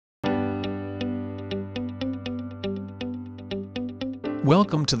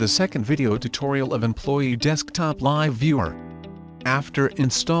Welcome to the second video tutorial of Employee Desktop Live Viewer. After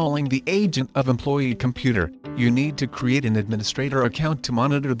installing the agent of Employee Computer, you need to create an administrator account to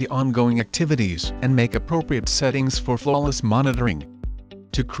monitor the ongoing activities and make appropriate settings for flawless monitoring.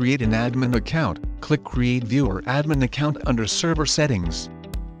 To create an admin account, click Create Viewer Admin Account under Server Settings.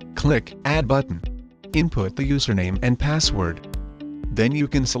 Click Add button. Input the username and password. Then you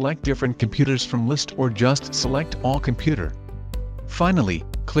can select different computers from list or just select all computer. Finally,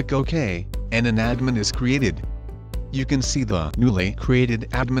 click OK, and an admin is created. You can see the newly created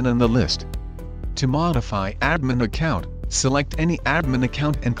admin on the list. To modify admin account, select any admin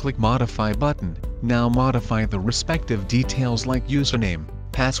account and click Modify button. Now modify the respective details like username,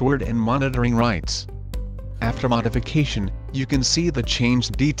 password and monitoring rights. After modification, you can see the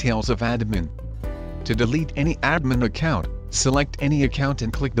changed details of admin. To delete any admin account, select any account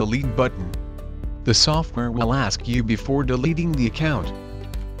and click Delete button. The software will ask you before deleting the account.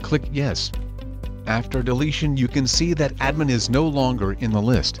 Click Yes. After deletion you can see that admin is no longer in the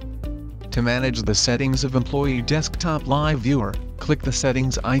list. To manage the settings of Employee Desktop Live Viewer, click the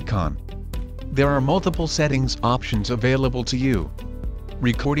Settings icon. There are multiple settings options available to you.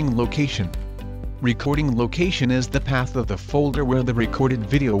 Recording location. Recording location is the path of the folder where the recorded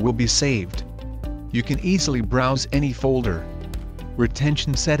video will be saved. You can easily browse any folder.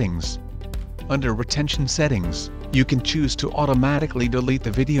 Retention settings. Under Retention Settings, you can choose to automatically delete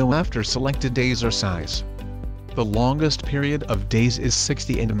the video after selected days or size. The longest period of days is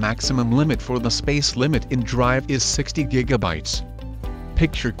 60 and maximum limit for the space limit in drive is 60 GB.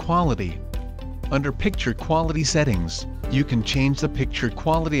 Picture quality. Under Picture Quality Settings, you can change the picture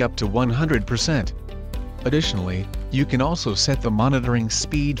quality up to 100%. Additionally, you can also set the monitoring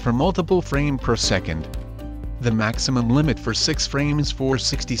speed for multiple frames per second. The maximum limit for 6 frames for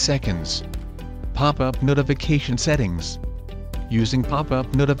 60 seconds. Pop-up notification settings. Using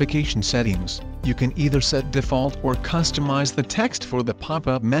pop-up notification settings, you can either set default or customize the text for the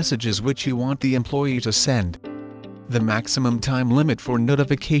pop-up messages which you want the employee to send. The maximum time limit for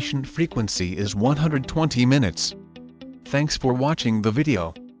notification frequency is 120 minutes. Thanks for watching the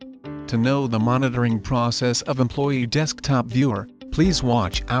video. To know the monitoring process of Employee Desktop Viewer, please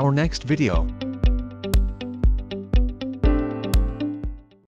watch our next video.